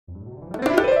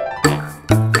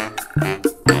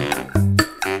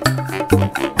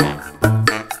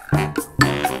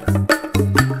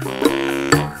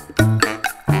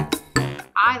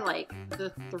I like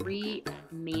the 3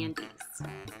 Mandys.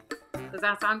 Does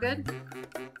that sound good?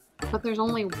 But there's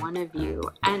only one of you,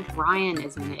 and Ryan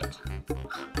is in it.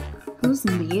 Who's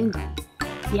Mandy?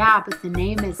 Yeah, but the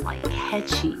name is like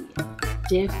catchy,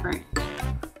 different.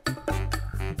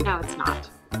 No, it's not.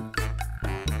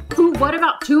 Ooh, what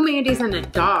about 2 Mandys and a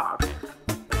dog?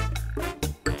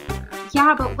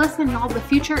 Yeah, but listen, y'all, the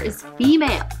future is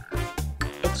female.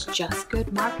 It's just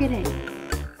good marketing.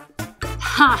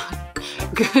 Ha!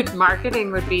 Good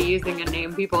marketing would be using a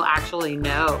name people actually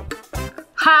know.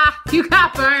 Ha! You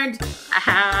got burned!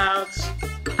 Ouch!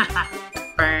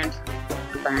 Burned.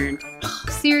 Burned.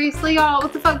 Seriously, y'all,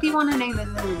 what the fuck do you want to name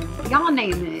it then? Y'all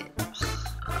name it.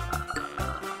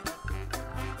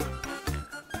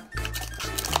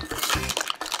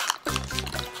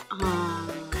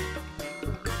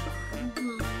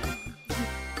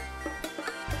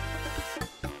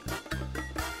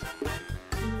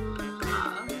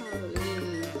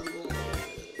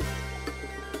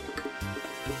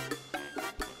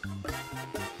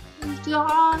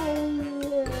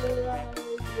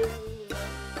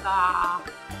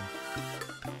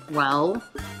 Well,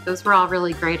 those were all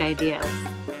really great ideas,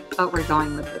 but we're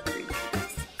going with the 3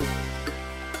 Mandys.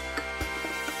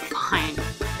 Fine,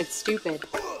 it's stupid,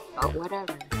 but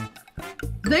whatever.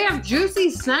 They have juicy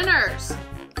centers!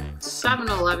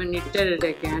 7-Eleven, you did it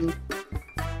again.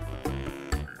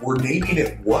 We're naming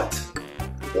it what?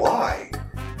 Why?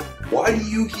 Why do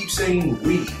you keep saying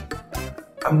we?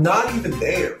 I'm not even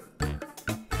there.